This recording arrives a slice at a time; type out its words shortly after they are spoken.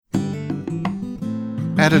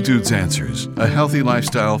Attitudes Answers, a healthy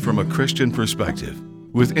lifestyle from a Christian perspective,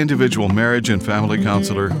 with individual marriage and family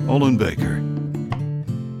counselor Olin Baker.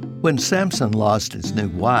 When Samson lost his new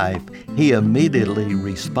wife, he immediately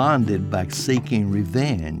responded by seeking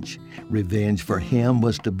revenge. Revenge for him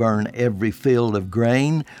was to burn every field of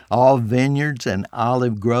grain, all vineyards and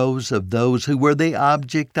olive groves of those who were the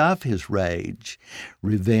object of his rage.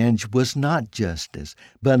 Revenge was not justice,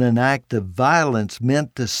 but an act of violence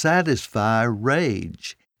meant to satisfy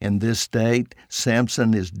rage. In this state,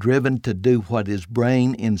 Samson is driven to do what his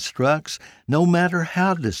brain instructs, no matter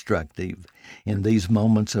how destructive. In these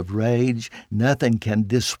moments of rage, nothing can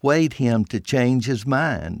dissuade him to change his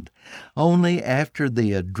mind. Only after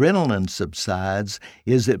the adrenaline subsides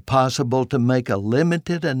is it possible to make a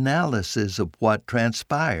limited analysis of what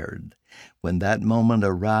transpired. When that moment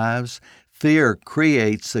arrives, fear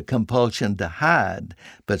creates the compulsion to hide,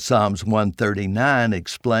 but Psalms 139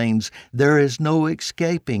 explains there is no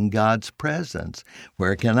escaping God's presence.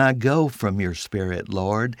 Where can I go from your spirit,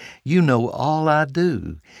 Lord? You know all I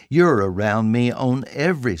do. You're around me on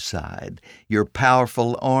every side. Your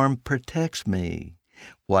powerful arm protects me.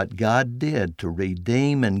 What God did to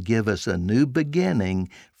redeem and give us a new beginning,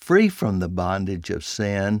 free from the bondage of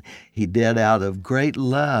sin, He did out of great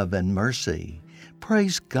love and mercy.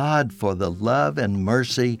 Praise God for the love and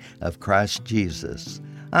mercy of Christ Jesus.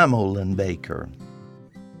 I'm Olin Baker.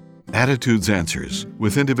 Attitudes Answers,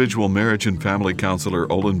 with individual marriage and family counselor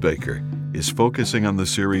Olin Baker, is focusing on the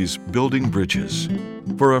series Building Bridges.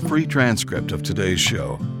 For a free transcript of today's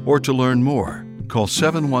show, or to learn more, call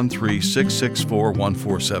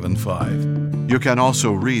 713-664-1475. You can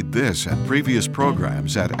also read this and previous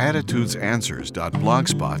programs at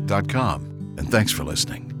attitudesanswers.blogspot.com. And thanks for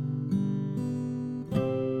listening.